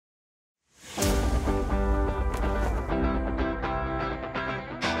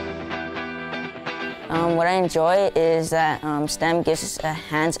What I enjoy is that STEM gives us a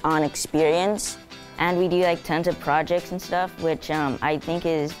hands-on experience, and we do like tons of projects and stuff, which I think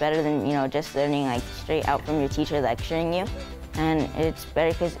is better than just learning like straight out from your teacher lecturing you. And it's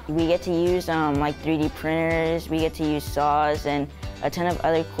better because we get to use like 3D printers, we get to use saws, and a ton of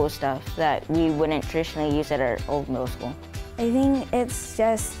other cool stuff that we wouldn't traditionally use at our old middle school. I think it's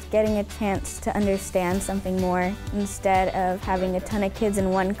just getting a chance to understand something more instead of having a ton of kids in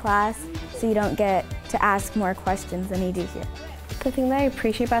one class, so you don't get to ask more questions than you do here. The thing that I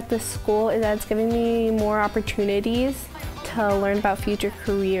appreciate about this school is that it's giving me more opportunities to learn about future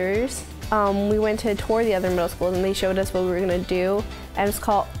careers. We went to a tour of the other middle schools and they showed us what we were going to do. And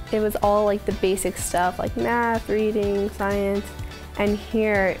it was all like the basic stuff like math, reading, science. And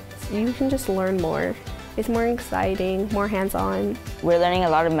here you can just learn more. It's more exciting, more hands-on. We're learning a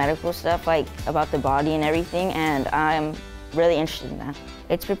lot of medical stuff like about the body and everything, and I'm really interested in that.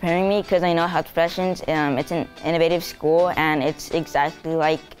 It's preparing me because I know health professions, it's an innovative school and it's exactly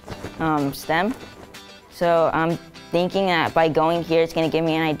like STEM. So I'm thinking that by going here it's going to give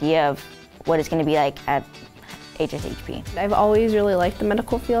me an idea of what it's going to be like at HSHP. I've always really liked the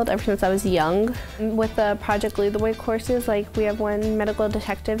medical field ever since I was young. With the Project Lead the Way courses, like we have one medical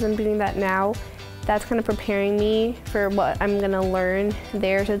detectives and doing that now. That's kind of preparing me for what I'm going to learn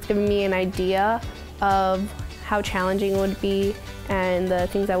there, so it's giving me an idea of how challenging it would be and the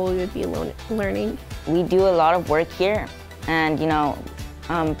things that we would be learning. We do a lot of work here, and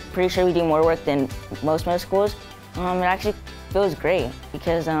I'm pretty sure we do more work than most middle schools. It actually feels great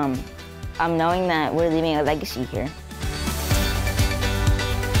because I'm knowing that we're leaving a legacy here.